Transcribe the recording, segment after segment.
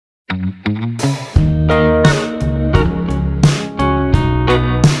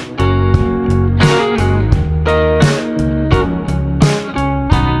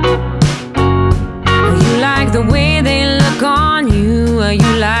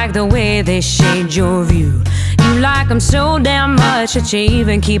like the way they shade your view. You like them so damn much that you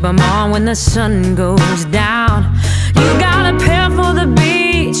even keep them on when the sun goes down. You got a pair for the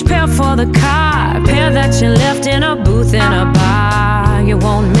beach, pair for the car, pair that you left in a booth in a bar. You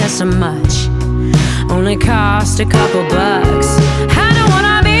won't miss them much, only cost a couple bucks. I don't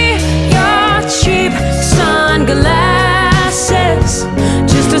wanna be your cheap sunglasses,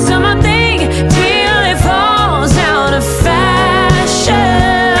 just a summer thing till it falls out of fashion.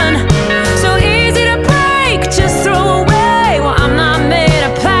 So easy to break, just throw away. Well, I'm not made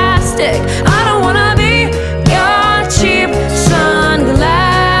of plastic. I don't wanna be your cheap sunglasses.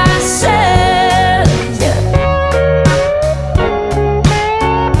 Yeah.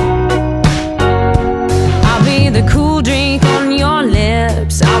 I'll be the cool drink on your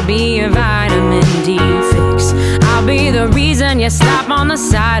lips, I'll be your vitamin D fix, I'll be the reason you stop on the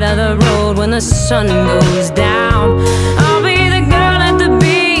side of the road when the sun goes down. I'll be the girl at the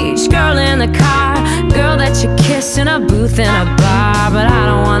beach, girl in the car, girl that you kiss in a booth in a bar. But I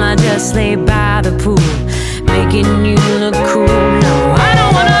don't wanna just lay by the pool